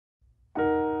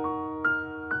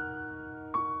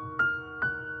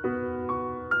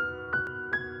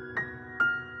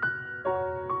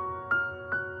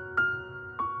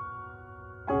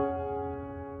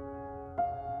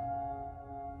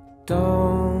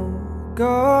Don't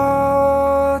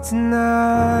go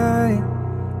tonight.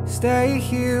 Stay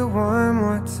here one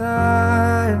more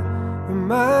time.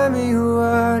 Remind me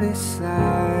what it's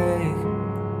like,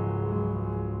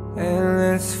 and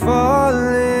let's fall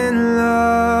in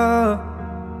love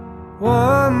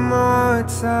one more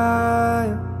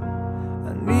time.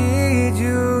 I need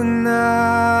you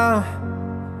now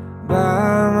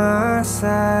by my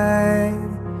side.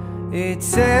 It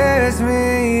tears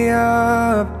me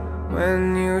up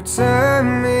when you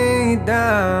turn me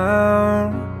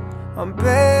down. I'm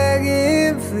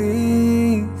begging,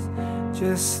 please,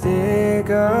 just stick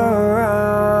around.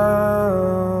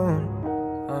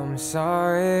 I'm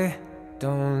sorry,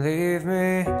 don't leave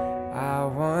me. I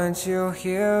want you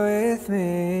here with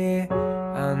me.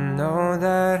 I know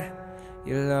that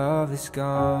your love is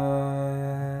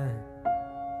gone.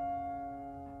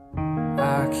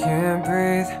 I can't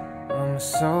breathe, I'm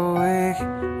so weak.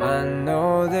 I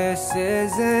know this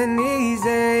isn't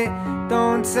easy.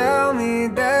 Don't tell me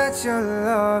that your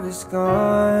love is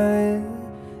gone,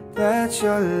 that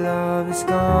your love is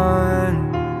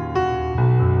gone.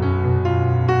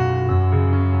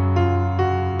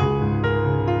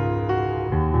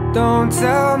 Don't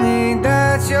tell me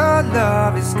that your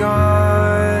love is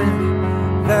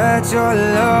gone, that your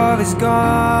love is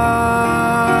gone.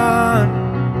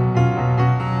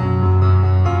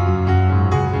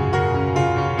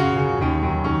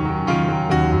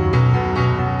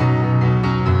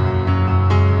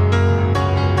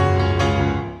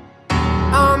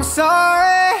 I'm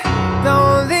sorry,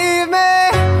 don't leave me.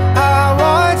 I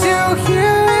want you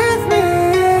here with me.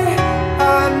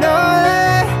 I know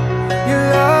that your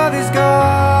love is gone.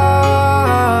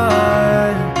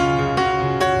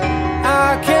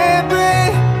 I can't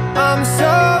breathe, I'm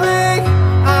so weak.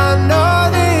 I know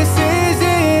this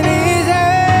isn't easy.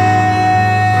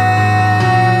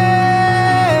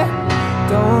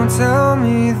 Don't tell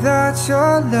me that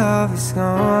your love is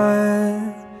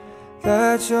gone,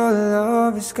 that your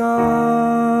love is gone,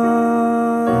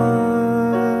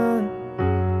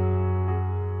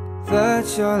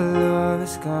 that your love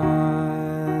is gone.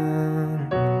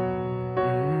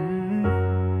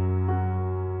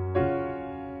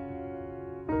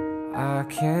 I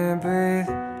can't breathe,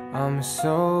 I'm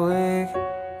so weak.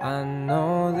 I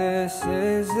know this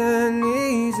isn't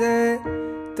easy.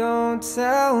 Don't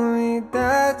tell me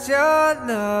that your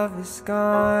love is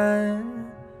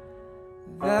gone,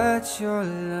 that your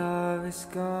love is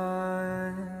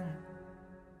gone.